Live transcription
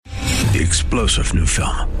the explosive new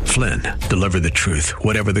film, Flynn, Deliver the Truth,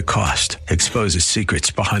 Whatever the Cost, exposes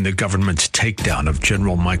secrets behind the government's takedown of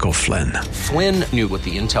General Michael Flynn. Flynn knew what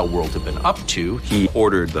the intel world had been up to. He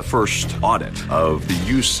ordered the first audit of the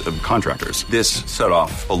use of contractors. This set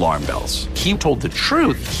off alarm bells. He told the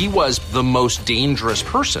truth. He was the most dangerous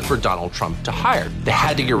person for Donald Trump to hire. They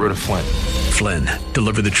had to get rid of Flynn. Flynn,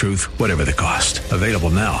 Deliver the Truth, Whatever the Cost. Available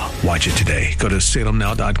now. Watch it today. Go to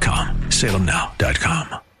salemnow.com.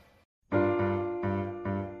 salemnow.com.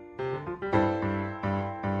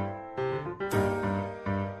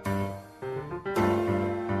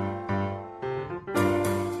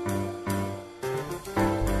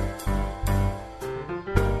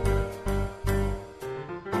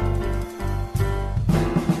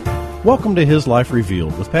 Welcome to His Life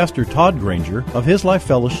Revealed with Pastor Todd Granger of His Life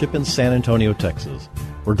Fellowship in San Antonio, Texas.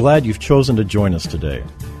 We're glad you've chosen to join us today.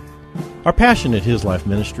 Our passion at His Life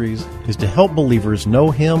Ministries is to help believers know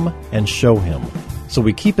Him and show Him. So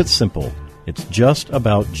we keep it simple. It's just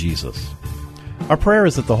about Jesus. Our prayer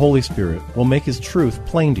is that the Holy Spirit will make His truth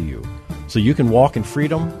plain to you so you can walk in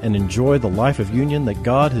freedom and enjoy the life of union that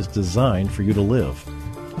God has designed for you to live.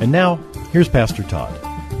 And now, here's Pastor Todd.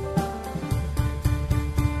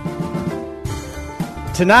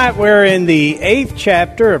 Tonight we're in the 8th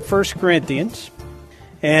chapter of 1 Corinthians,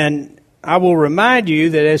 and I will remind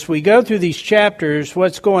you that as we go through these chapters,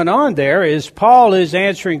 what's going on there is Paul is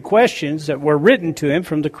answering questions that were written to him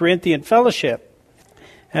from the Corinthian fellowship.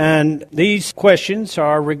 And these questions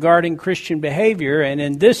are regarding Christian behavior, and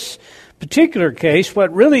in this particular case,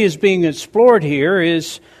 what really is being explored here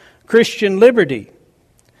is Christian liberty.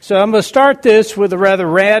 So I'm going to start this with a rather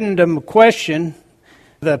random question.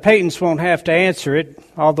 The Paytons won't have to answer it,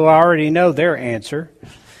 although I already know their answer.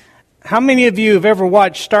 How many of you have ever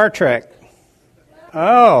watched Star Trek?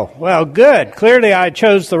 Oh, well, good. Clearly I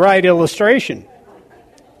chose the right illustration.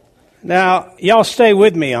 Now, y'all stay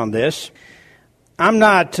with me on this. I'm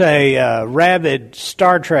not a rabid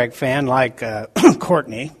Star Trek fan like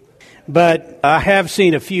Courtney, but I have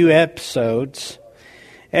seen a few episodes.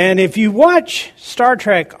 And if you watch Star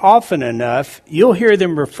Trek often enough, you'll hear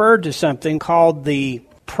them refer to something called the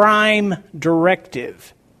Prime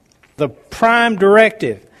Directive. The Prime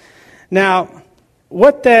Directive. Now,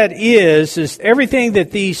 what that is everything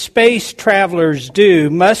that these space travelers do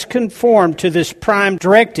must conform to this Prime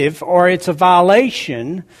Directive, or it's a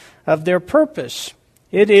violation of their purpose.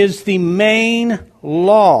 It is the main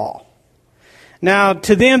law. Now,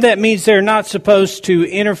 to them, that means they're not supposed to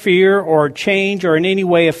interfere or change or in any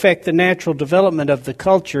way affect the natural development of the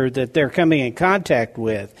culture that they're coming in contact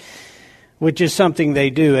with, which is something they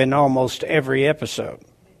do in almost every episode.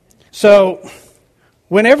 So,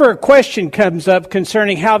 whenever a question comes up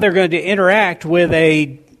concerning how they're going to interact with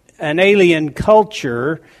an alien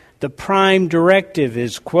culture, the Prime Directive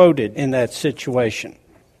is quoted in that situation.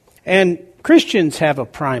 And Christians have a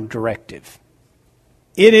Prime Directive.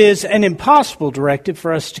 It is an impossible directive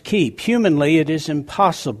for us to keep. Humanly, it is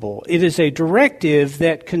impossible. It is a directive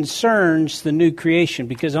that concerns the new creation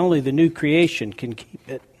because only the new creation can keep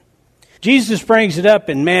it. Jesus brings it up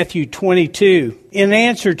in Matthew 22 in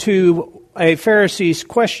answer to a Pharisee's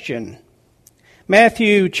question.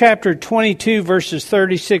 Matthew chapter 22, verses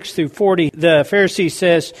 36 through 40, the Pharisee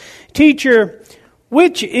says, "Teacher,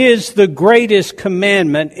 which is the greatest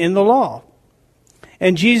commandment in the law?"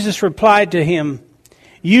 And Jesus replied to him,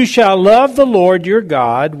 "You shall love the Lord your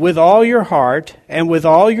God with all your heart and with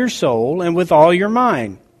all your soul and with all your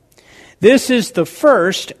mind. This is the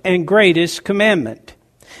first and greatest commandment.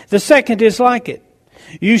 The second is like it.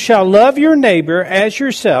 You shall love your neighbor as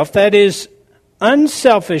yourself, that is,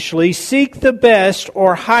 unselfishly seek the best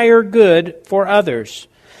or higher good for others.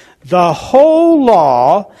 The whole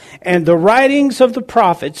law and the writings of the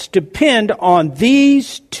prophets depend on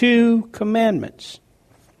these two commandments."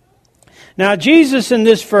 Now, Jesus in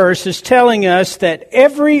this verse is telling us that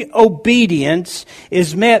every obedience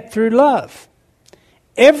is met through love.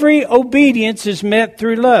 Every obedience is met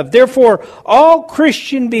through love. Therefore, all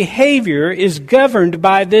Christian behavior is governed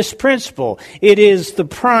by this principle. It is the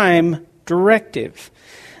Prime Directive.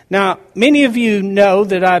 Now, many of you know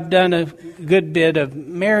that I've done a good bit of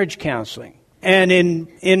marriage counseling. And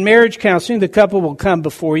in marriage counseling, the couple will come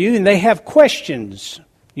before you and they have questions,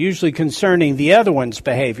 usually concerning the other one's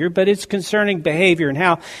behavior, but it's concerning behavior and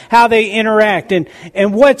how they interact and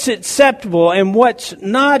what's acceptable and what's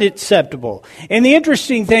not acceptable. And the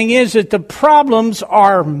interesting thing is that the problems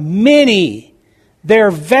are many.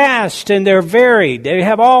 They're vast and they're varied. They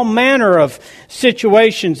have all manner of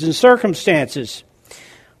situations and circumstances.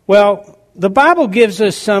 Well, the Bible gives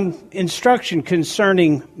us some instruction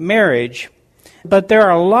concerning marriage But there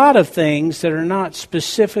are a lot of things that are not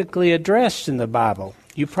specifically addressed in the Bible.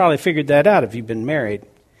 You probably figured that out if you've been married.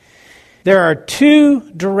 There are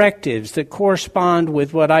two directives that correspond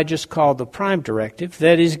with what I just called the prime directive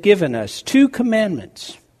that is given us. Two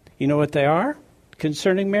commandments. You know what they are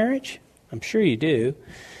concerning marriage? I'm sure you do.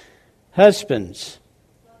 Husbands,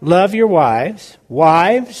 love your wives.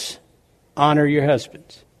 Wives, honor your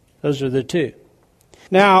husbands. Those are the two.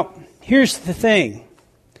 Now, here's the thing.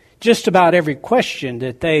 Just about every question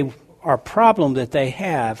that they or problem that they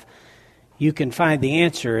have, you can find the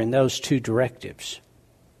answer in those two directives.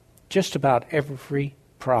 Just about every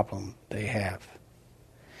problem they have.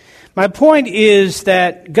 My point is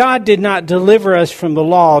that God did not deliver us from the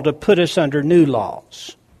law to put us under new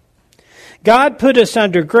laws. God put us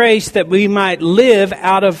under grace that we might live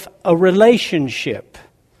out of a relationship.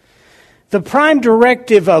 The prime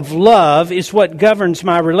directive of love is what governs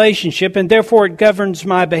my relationship, and therefore it governs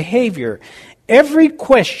my behavior. Every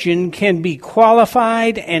question can be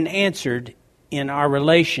qualified and answered in our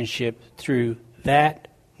relationship through that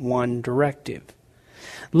one directive.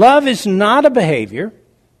 Love is not a behavior.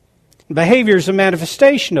 Behavior is a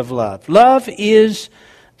manifestation of love. Love is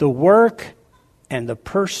the work and the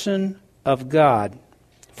person of God.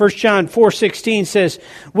 1 John 4:16 says,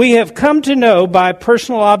 "We have come to know by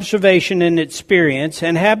personal observation and experience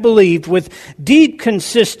and have believed with deep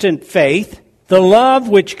consistent faith the love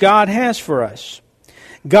which God has for us.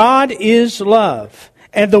 God is love,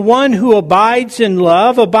 and the one who abides in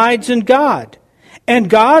love abides in God, and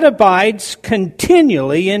God abides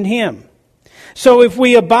continually in him." So if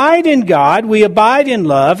we abide in God, we abide in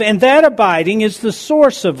love, and that abiding is the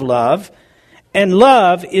source of love, and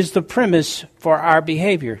love is the premise for our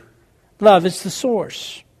behavior. Love is the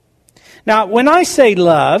source. Now, when I say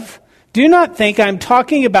love, do not think I'm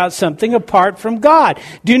talking about something apart from God.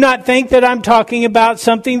 Do not think that I'm talking about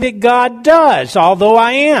something that God does, although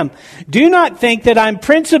I am. Do not think that I'm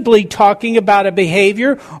principally talking about a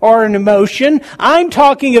behavior or an emotion. I'm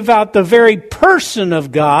talking about the very person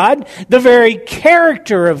of God, the very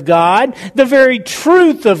character of God, the very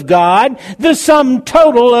truth of God. The sum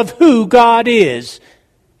total of who God is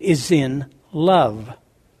in love.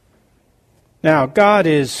 Now, God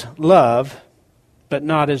is love, but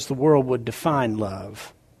not as the world would define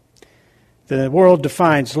love. The world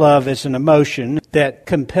defines love as an emotion that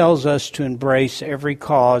compels us to embrace every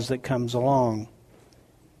cause that comes along.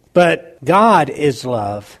 But God is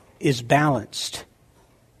love, is balanced.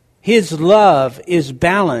 His love is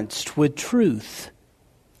balanced with truth.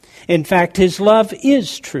 In fact, His love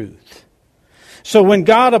is truth. So when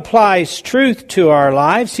God applies truth to our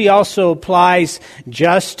lives, He also applies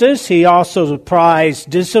justice. He also applies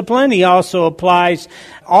discipline. He also applies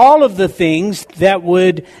all of the things that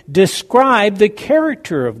would describe the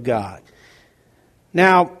character of God.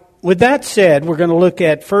 Now, with that said, we're going to look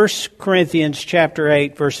at 1 Corinthians chapter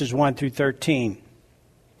 8, verses 1 through 13.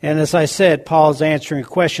 And as I said, Paul's answering a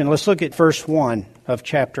question. Let's look at verse 1 of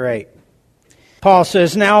chapter 8. Paul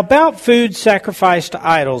says, "Now about food sacrificed to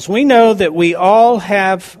idols, we know that we all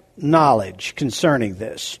have knowledge concerning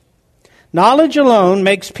this. Knowledge alone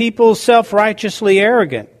makes people self-righteously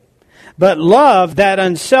arrogant, but love that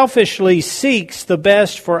unselfishly seeks the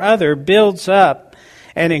best for others builds up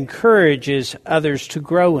and encourages others to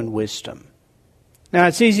grow in wisdom." Now,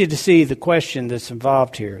 it's easy to see the question that's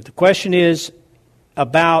involved here. The question is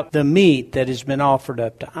about the meat that has been offered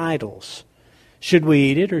up to idols. Should we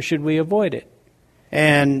eat it or should we avoid it?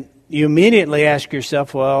 And you immediately ask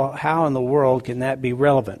yourself, well, how in the world can that be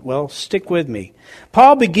relevant? Well, stick with me.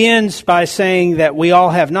 Paul begins by saying that we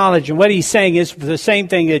all have knowledge, and what he's saying is the same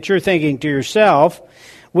thing that you're thinking to yourself.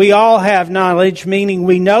 We all have knowledge, meaning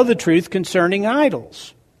we know the truth concerning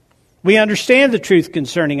idols. We understand the truth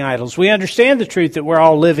concerning idols. We understand the truth that we're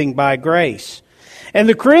all living by grace. And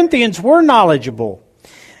the Corinthians were knowledgeable,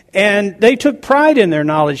 and they took pride in their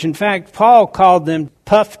knowledge. In fact, Paul called them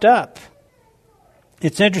puffed up.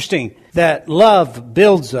 It's interesting that love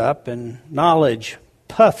builds up and knowledge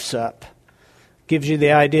puffs up. Gives you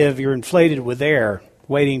the idea of you're inflated with air,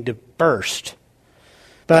 waiting to burst.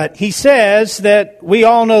 But he says that we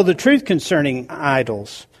all know the truth concerning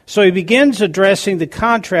idols. So he begins addressing the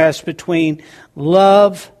contrast between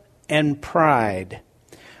love and pride.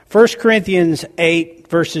 1 Corinthians 8,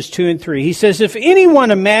 verses 2 and 3. He says, "If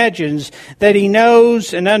anyone imagines that he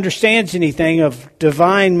knows and understands anything of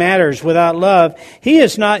divine matters without love, he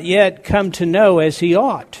has not yet come to know as he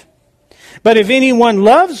ought. But if anyone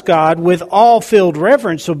loves God with all filled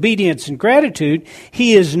reverence, obedience, and gratitude,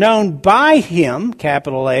 he is known by Him,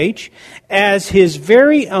 capital H, as His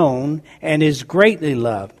very own and is greatly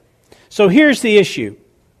loved." So here's the issue.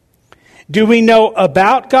 Do we know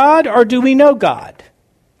about God or do we know God?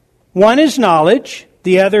 One is knowledge,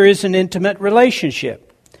 the other is an intimate relationship.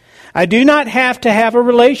 I do not have to have a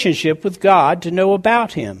relationship with God to know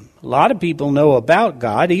about Him. A lot of people know about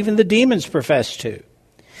God, even the demons profess to.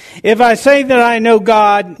 If I say that I know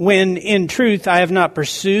God when in truth I have not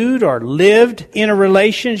pursued or lived in a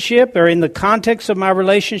relationship or in the context of my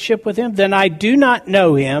relationship with Him, then I do not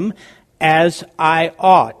know Him as I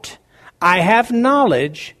ought. I have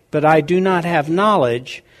knowledge, but I do not have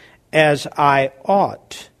knowledge as I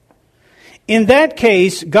ought. In that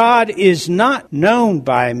case, God is not known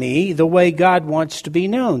by me the way God wants to be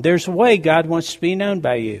known. There's a way God wants to be known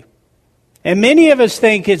by you. And many of us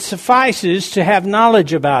think it suffices to have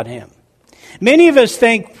knowledge about Him. Many of us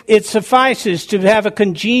think it suffices to have a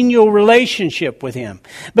congenial relationship with Him.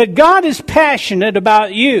 But God is passionate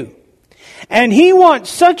about you. And He wants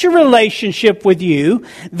such a relationship with you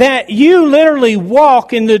that you literally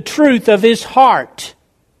walk in the truth of His heart.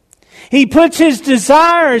 He puts His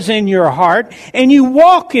desires in your heart, and you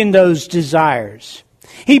walk in those desires.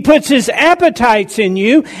 He puts His appetites in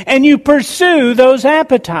you, and you pursue those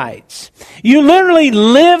appetites. You literally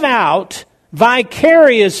live out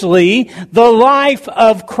vicariously the life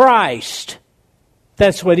of Christ.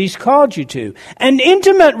 That's what He's called you to. An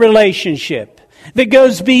intimate relationship that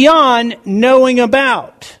goes beyond knowing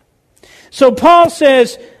about. So Paul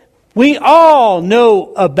says, we all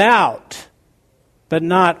know about, but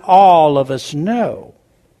not all of us know.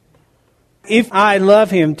 If I love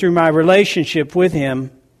Him through my relationship with Him,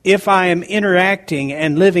 if I am interacting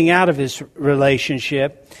and living out of His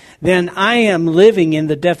relationship, then I am living in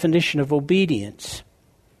the definition of obedience.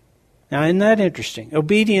 Now, isn't that interesting?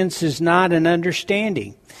 Obedience is not an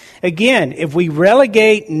understanding. Again, if we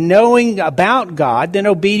relegate knowing about God, then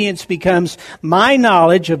obedience becomes my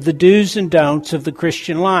knowledge of the do's and don'ts of the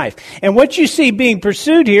Christian life. And what you see being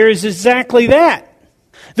pursued here is exactly that.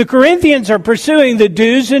 The Corinthians are pursuing the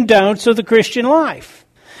do's and don'ts of the Christian life.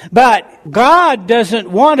 But God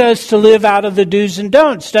doesn't want us to live out of the do's and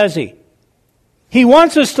don'ts, does He? He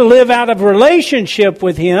wants us to live out of a relationship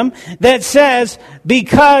with Him that says,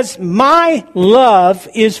 because my love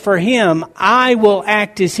is for Him, I will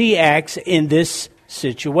act as He acts in this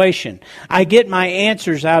situation. I get my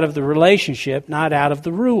answers out of the relationship, not out of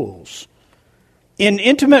the rules. In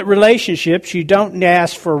intimate relationships, you don't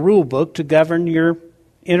ask for a rule book to govern your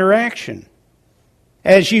interaction.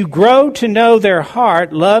 As you grow to know their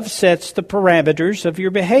heart, love sets the parameters of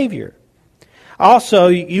your behavior. Also,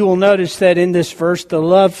 you will notice that in this verse, the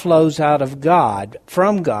love flows out of God,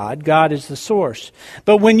 from God. God is the source.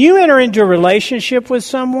 But when you enter into a relationship with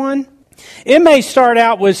someone, it may start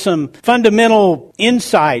out with some fundamental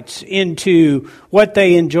insights into what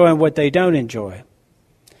they enjoy and what they don't enjoy.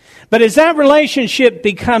 But as that relationship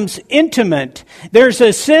becomes intimate, there's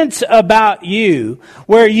a sense about you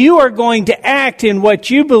where you are going to act in what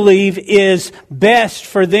you believe is best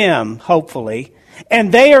for them, hopefully,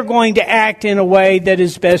 and they are going to act in a way that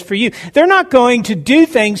is best for you. They're not going to do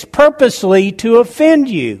things purposely to offend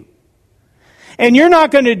you. And you're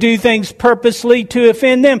not going to do things purposely to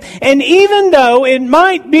offend them. And even though it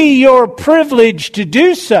might be your privilege to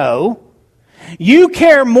do so, you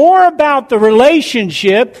care more about the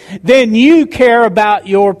relationship than you care about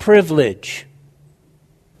your privilege.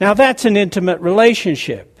 Now that's an intimate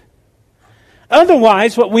relationship.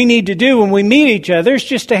 Otherwise, what we need to do when we meet each other is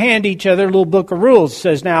just to hand each other a little book of rules. It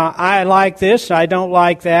says, now, I like this, I don't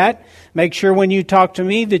like that. Make sure when you talk to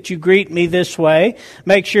me that you greet me this way.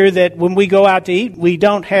 Make sure that when we go out to eat, we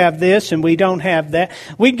don't have this and we don't have that.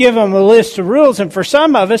 We'd give them a list of rules, and for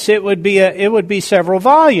some of us, it would be several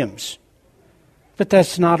volumes. But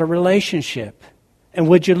that's not a relationship. And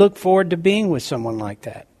would you look forward to being with someone like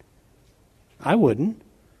that? I wouldn't.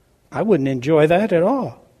 I wouldn't enjoy that at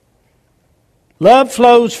all. Love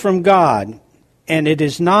flows from God, and it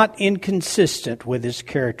is not inconsistent with His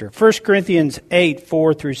character. 1 Corinthians 8,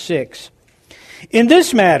 4 through 6. In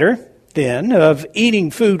this matter, then, of eating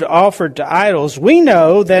food offered to idols, we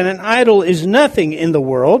know that an idol is nothing in the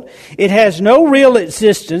world. It has no real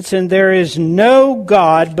existence, and there is no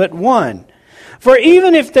God but one. For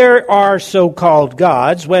even if there are so-called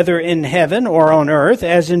gods, whether in heaven or on earth,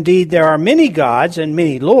 as indeed there are many gods and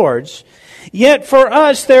many lords, yet for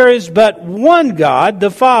us there is but one God, the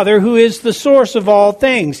Father, who is the source of all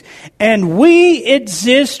things, and we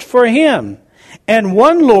exist for Him, and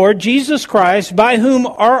one Lord, Jesus Christ, by whom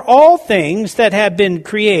are all things that have been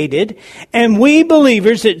created, and we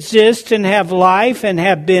believers exist and have life and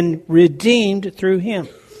have been redeemed through Him.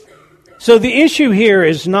 So the issue here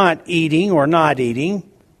is not eating or not eating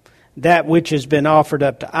that which has been offered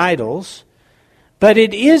up to idols, but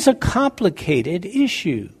it is a complicated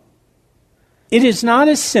issue. It is not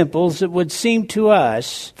as simple as it would seem to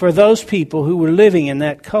us for those people who were living in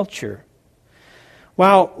that culture.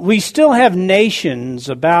 While we still have nations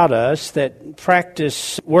about us that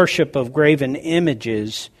practice worship of graven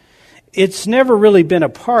images, it's never really been a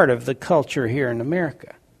part of the culture here in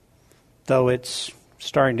America, though it's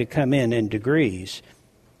starting to come in degrees.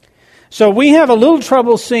 So we have a little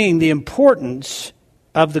trouble seeing the importance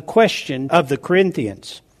of the question of the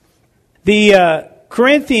Corinthians. The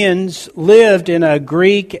Corinthians lived in a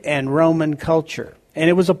Greek and Roman culture, and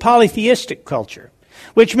it was a polytheistic culture,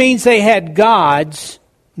 which means they had gods,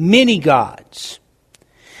 many gods.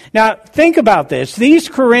 Now, think about this. These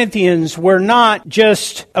Corinthians were not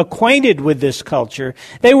just acquainted with this culture.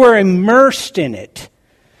 They were immersed in it.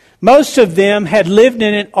 Most of them had lived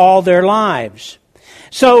in it all their lives.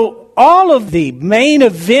 So, all of the main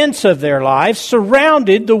events of their lives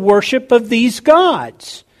surrounded the worship of these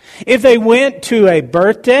gods. If they went to a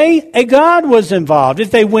birthday, a god was involved.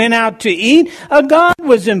 If they went out to eat, a god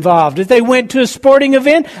was involved. If they went to a sporting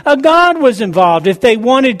event, a god was involved. If they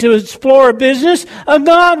wanted to explore a business, a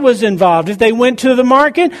god was involved. If they went to the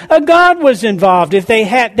market, a god was involved. If they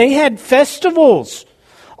had festivals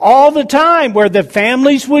all the time where the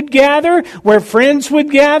families would gather, where friends would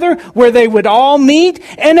gather, where they would all meet,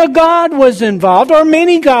 and a god was involved, or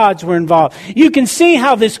many gods were involved. You can see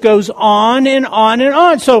how this goes on and on and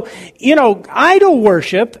on. So, idol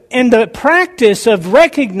worship and the practice of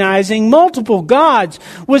recognizing multiple gods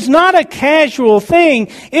was not a casual thing.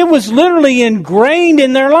 It was literally ingrained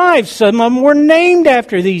in their lives. Some of them were named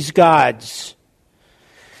after these gods.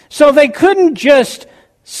 So they couldn't just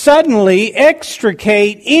suddenly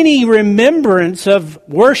extricate any remembrance of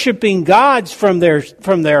worshiping gods from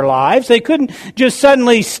their lives. They couldn't just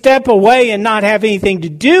suddenly step away and not have anything to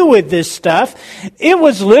do with this stuff. It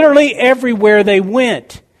was literally everywhere they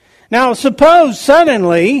went. Now, suppose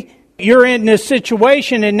suddenly you're in this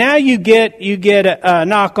situation and now you get a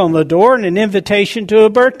knock on the door and an invitation to a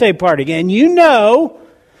birthday party. And you know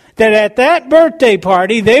that at that birthday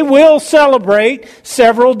party they will celebrate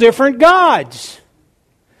several different gods.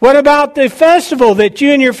 What about the festival that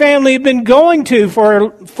you and your family have been going to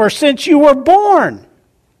for since you were born?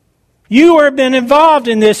 You have been involved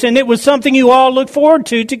in this, and it was something you all look forward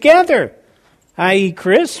to together, i.e.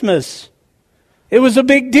 Christmas. It was a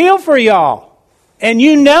big deal for y'all. And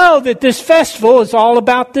you know that this festival is all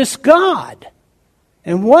about this God.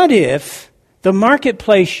 And what if the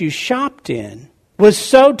marketplace you shopped in was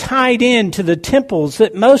so tied into the temples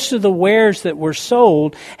that most of the wares that were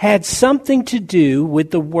sold had something to do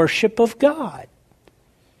with the worship of God?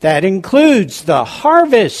 That includes the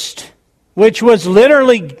harvest, which was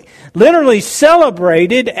literally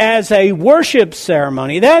celebrated as a worship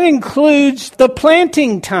ceremony. That includes the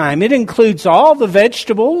planting time. It includes all the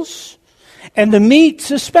vegetables and the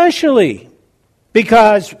meats especially,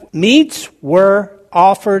 because meats were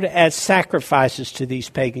offered as sacrifices to these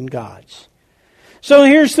pagan gods. So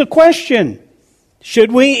here's the question.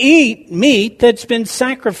 Should we eat meat that's been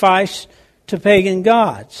sacrificed to pagan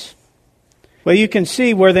gods? Well, you can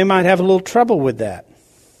see where they might have a little trouble with that.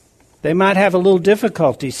 They might have a little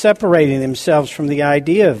difficulty separating themselves from the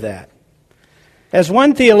idea of that. As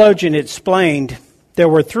one theologian explained, there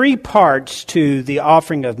were 3 parts to the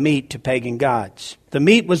offering of meat to pagan gods. The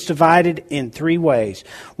meat was divided in 3 ways.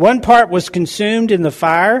 One part was consumed in the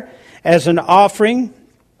fire as an offering.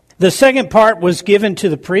 The second part was given to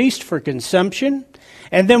the priest for consumption,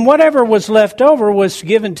 and then whatever was left over was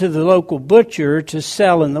given to the local butcher to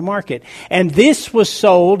sell in the market. And this was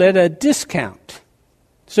sold at a discount.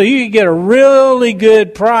 So you could get a really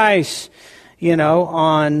good price,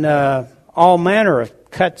 on all manner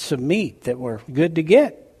of cuts of meat that were good to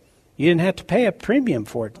get. You didn't have to pay a premium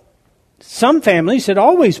for it. Some families had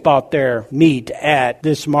always bought their meat at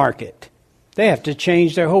this market. They have to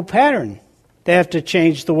change their whole pattern. They have to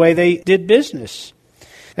change the way they did business.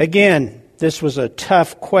 Again, this was a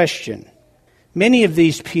tough question. Many of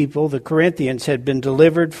these people, the Corinthians, had been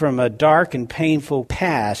delivered from a dark and painful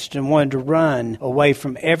past and wanted to run away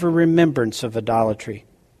from every remembrance of idolatry.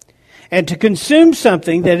 And to consume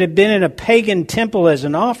something that had been in a pagan temple as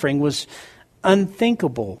an offering was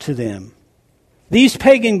unthinkable to them. These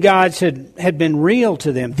pagan gods had been real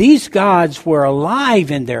to them. These gods were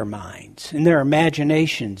alive in their minds, in their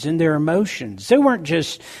imaginations, in their emotions. They weren't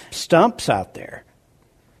just stumps out there.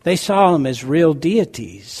 They saw them as real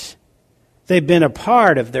deities. They'd been a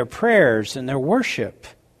part of their prayers and their worship.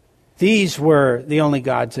 These were the only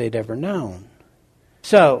gods they'd ever known.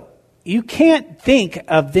 So you can't think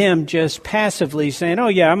of them just passively saying, oh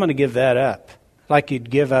yeah, I'm going to give that up. Like you'd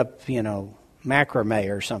give up,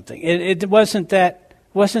 macrame or something. It wasn't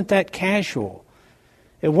that casual.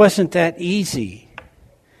 It wasn't that easy.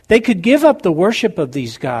 They could give up the worship of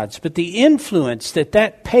these gods, but the influence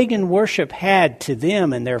that pagan worship had to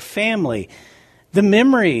them and their family, the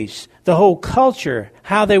memories, the whole culture,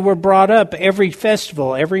 how they were brought up, every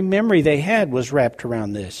festival, every memory they had was wrapped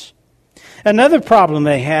around this. Another problem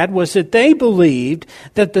they had was that they believed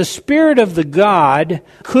that the spirit of the god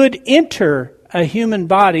could enter a human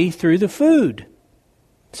body through the food.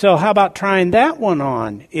 So how about trying that one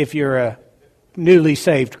on if you're a newly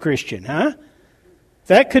saved Christian, huh?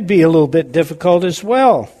 That could be a little bit difficult as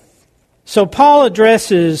well. So Paul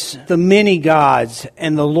addresses the many gods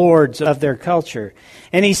and the lords of their culture.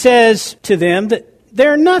 And he says to them that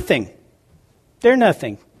they're nothing. They're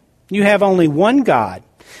nothing. You have only one God.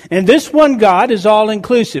 And this one God is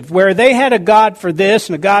all-inclusive. Where they had a God for this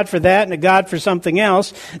and a God for that and a God for something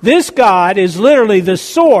else, this God is literally the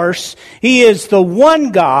source. He is the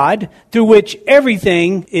one God through which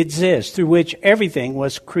everything exists, through which everything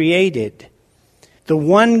was created. The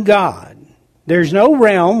one God. There's no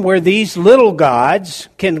realm where these little gods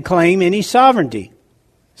can claim any sovereignty.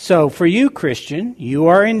 So for you, Christian, you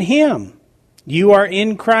are in Him. You are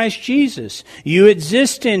in Christ Jesus. You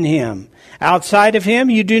exist in Him. Outside of Him,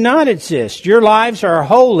 you do not exist. Your lives are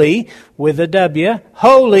holy, with a W,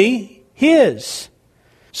 wholly His.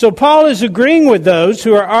 So Paul is agreeing with those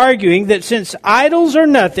who are arguing that since idols are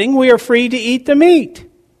nothing, we are free to eat the meat.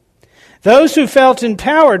 Those who felt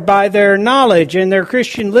empowered by their knowledge and their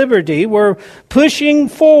Christian liberty were pushing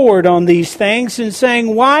forward on these things and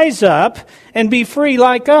saying, "Wise up and be free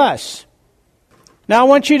like us." Now I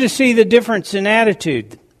want you to see the difference in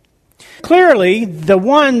attitude. Clearly, the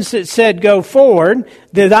ones that said go forward,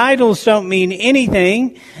 that idols don't mean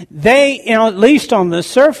anything, they, at least on the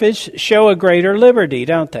surface, show a greater liberty,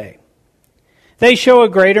 don't they? They show a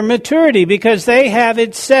greater maturity because they have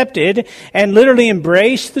accepted and literally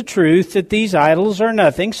embraced the truth that these idols are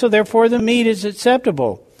nothing, so therefore the meat is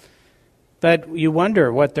acceptable. But you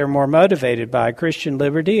wonder what they're more motivated by, Christian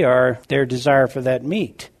liberty or their desire for that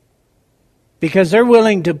meat. Because they're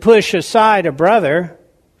willing to push aside a brother.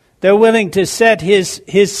 They're willing to set his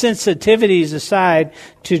sensitivities aside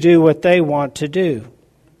to do what they want to do.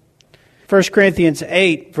 1 Corinthians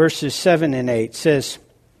 8, verses 7 and 8 says,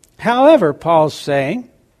 however, Paul's saying,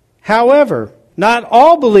 however, not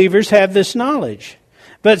all believers have this knowledge.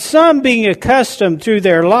 But some, being accustomed through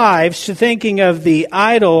their lives to thinking of the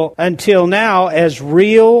idol until now as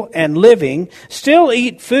real and living, still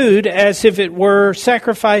eat food as if it were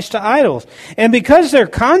sacrificed to idols. And because their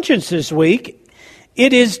conscience is weak,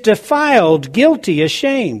 it is defiled, guilty,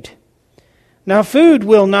 ashamed. Now food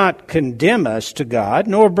will not condemn us to God,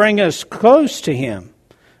 nor bring us close to Him.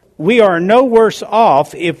 We are no worse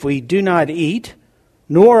off if we do not eat,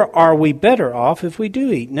 nor are we better off if we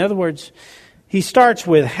do eat. In other words, he starts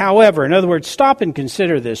with however. In other words, stop and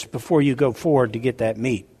consider this before you go forward to get that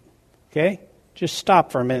meat. Okay? Just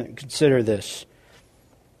stop for a minute and consider this.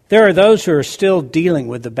 There are those who are still dealing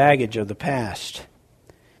with the baggage of the past.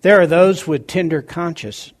 There are those with tender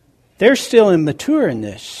conscience. They're still immature in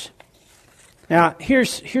this. Now,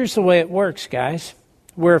 here's the way it works, guys.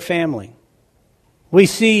 We're a family. We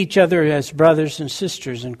see each other as brothers and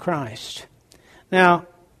sisters in Christ. Now,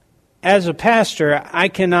 as a pastor, I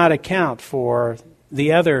cannot account for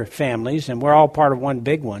the other families, and we're all part of one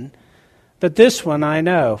big one. But this one I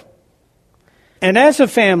know. And as a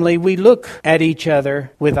family, we look at each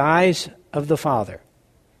other with eyes of the Father,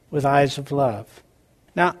 with eyes of love.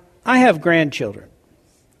 Now, I have grandchildren.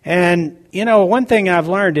 And, one thing I've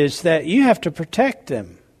learned is that you have to protect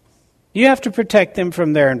them. You have to protect them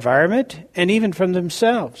from their environment and even from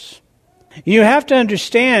themselves. You have to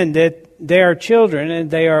understand that they are children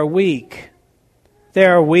and they are weak. They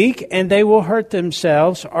are weak and they will hurt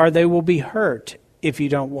themselves or they will be hurt if you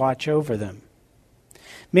don't watch over them.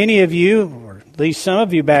 Many of you, or at least some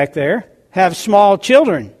of you back there, have small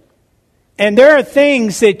children. And there are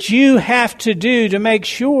things that you have to do to make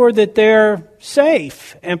sure that they're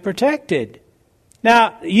safe and protected.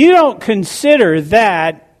 Now, you don't consider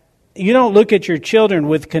that. You don't look at your children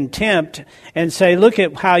with contempt and say, look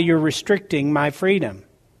at how you're restricting my freedom,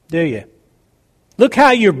 do you? Look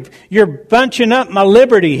how you're bunching up my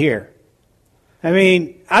liberty here. I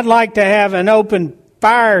mean, I'd like to have an open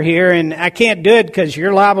fire here, and I can't do it because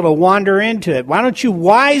you're liable to wander into it. Why don't you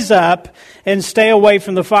wise up and stay away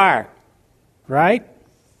from the fire? Right?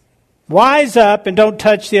 Wise up and don't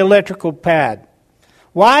touch the electrical pad.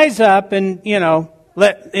 Wise up and,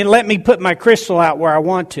 let me put my crystal out where I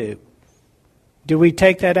want to. Do we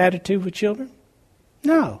take that attitude with children?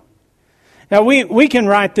 No. Now, we can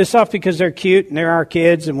write this off because they're cute and they're our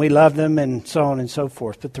kids and we love them and so on and so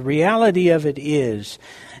forth. But the reality of it is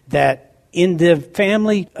that in the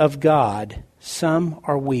family of God, some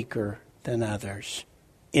are weaker than others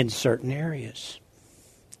in certain areas.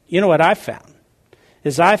 You know what I found?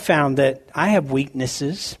 I found that I have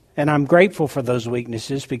weaknesses, and I'm grateful for those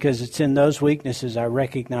weaknesses because it's in those weaknesses I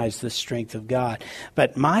recognize the strength of God.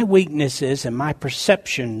 But my weaknesses and my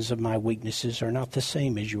perceptions of my weaknesses are not the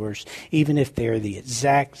same as yours, even if they're the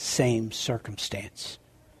exact same circumstance.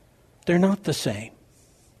 They're not the same.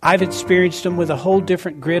 I've experienced them with a whole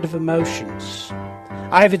different grid of emotions.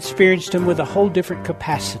 I've experienced them with a whole different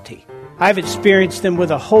capacity. I've experienced them with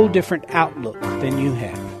a whole different outlook than you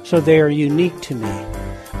have. So they are unique to me.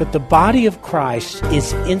 But the body of Christ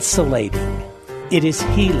is insulating. It is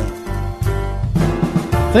healing.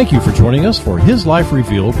 Thank you for joining us for His Life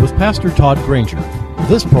Revealed with Pastor Todd Granger.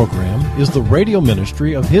 This program is the radio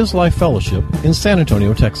ministry of His Life Fellowship in San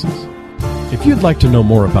Antonio, Texas. If you'd like to know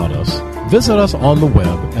more about us, visit us on the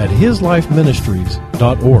web at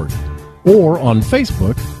hislifeministries.org or on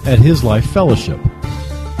Facebook at His Life Fellowship.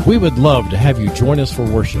 We would love to have you join us for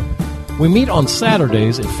worship. We meet on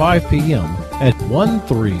Saturdays at 5 p.m. at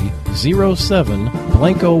 1307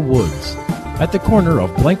 Blanco Woods, at the corner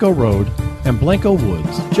of Blanco Road and Blanco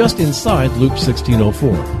Woods, just inside Loop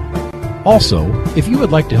 1604. Also, if you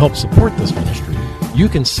would like to help support this ministry, you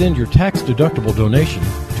can send your tax-deductible donation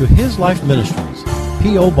to His Life Ministries,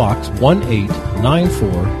 P.O. Box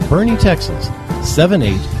 1894, Bernie, Texas,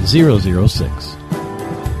 78006.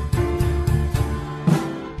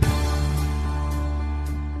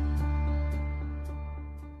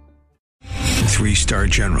 Three-star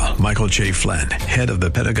General Michael J. Flynn, head of the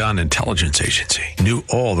Pentagon Intelligence Agency, knew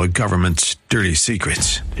all the government's dirty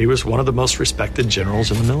secrets. He was one of the most respected generals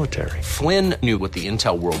in the military. Flynn knew what the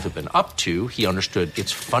intel world had been up to. He understood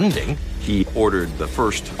its funding. He ordered the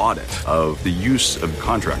first audit of the use of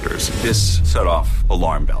contractors. This set off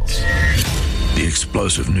alarm bells. The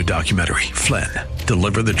explosive new documentary, Flynn,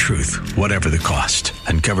 Deliver the Truth, Whatever the Cost,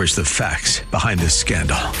 uncovers the facts behind this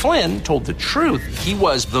scandal. Flynn told the truth. He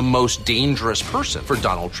was the most dangerous person for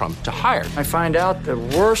Donald Trump to hire. I find out the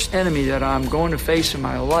worst enemy that I'm going to face in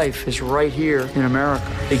my life is right here in America.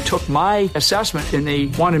 They took my assessment and they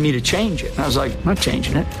wanted me to change it. And I was like, I'm not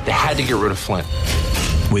changing it. They had to get rid of Flynn.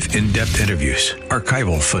 With in-depth interviews,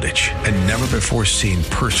 archival footage, and never-before-seen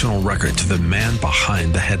personal records of the man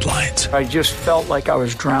behind the headlines. I just felt like I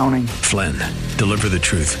was drowning. Flynn, Deliver the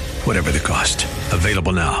Truth, Whatever the Cost.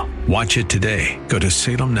 Available now. Watch it today. Go to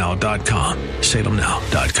salemnow.com.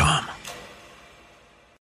 salemnow.com.